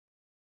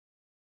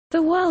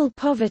The World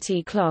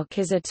Poverty Clock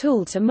is a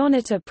tool to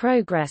monitor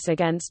progress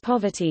against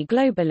poverty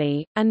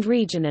globally, and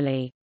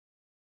regionally.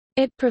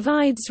 It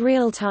provides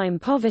real-time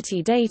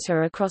poverty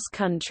data across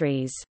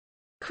countries.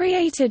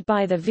 Created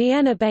by the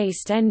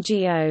Vienna-based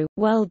NGO,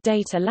 World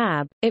Data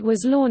Lab, it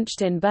was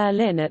launched in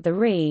Berlin at the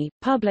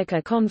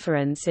Republika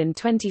conference in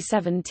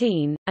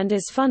 2017, and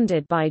is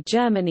funded by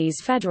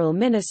Germany's Federal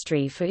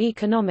Ministry for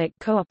Economic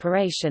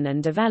Cooperation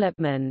and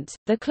Development.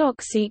 The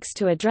clock seeks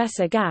to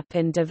address a gap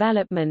in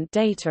development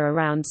data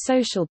around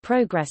social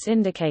progress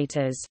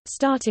indicators,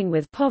 starting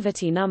with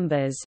poverty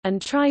numbers,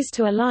 and tries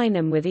to align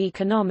them with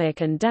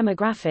economic and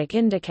demographic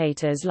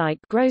indicators like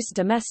gross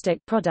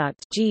domestic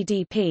product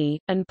 (GDP)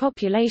 and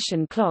population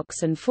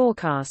clocks and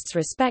forecasts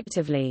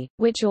respectively,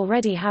 which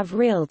already have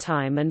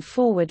real-time and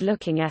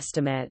forward-looking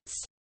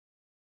estimates.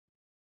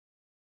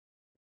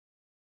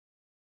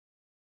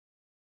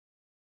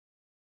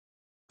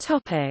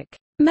 Topic: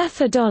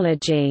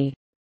 Methodology.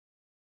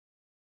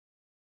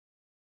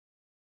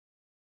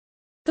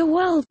 The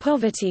World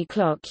Poverty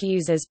Clock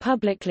uses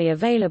publicly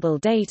available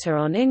data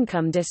on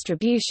income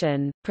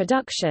distribution,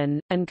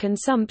 production, and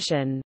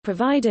consumption,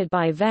 provided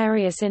by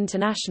various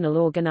international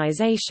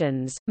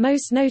organizations,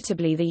 most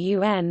notably the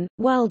UN,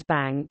 World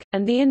Bank,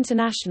 and the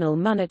International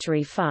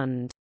Monetary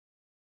Fund.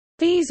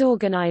 These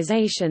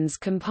organizations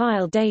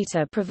compile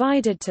data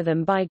provided to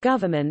them by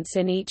governments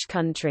in each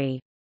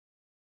country.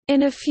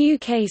 In a few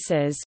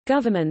cases,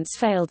 governments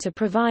fail to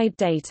provide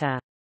data.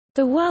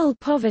 The World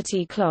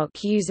Poverty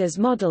Clock uses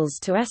models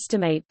to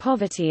estimate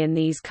poverty in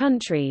these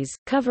countries,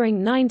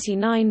 covering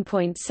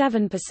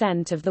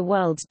 99.7% of the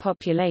world's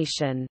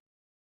population.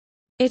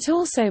 It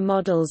also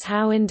models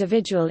how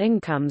individual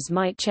incomes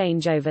might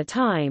change over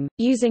time,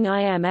 using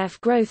IMF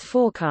growth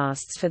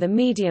forecasts for the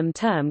medium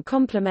term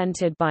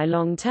complemented by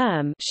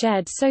long-term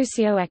shared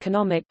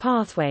socio-economic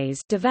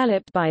pathways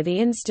developed by the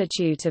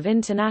Institute of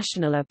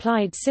International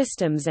Applied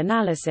Systems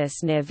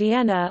Analysis near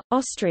Vienna,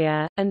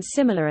 Austria, and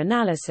similar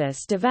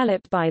analysis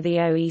developed by the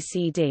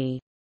OECD.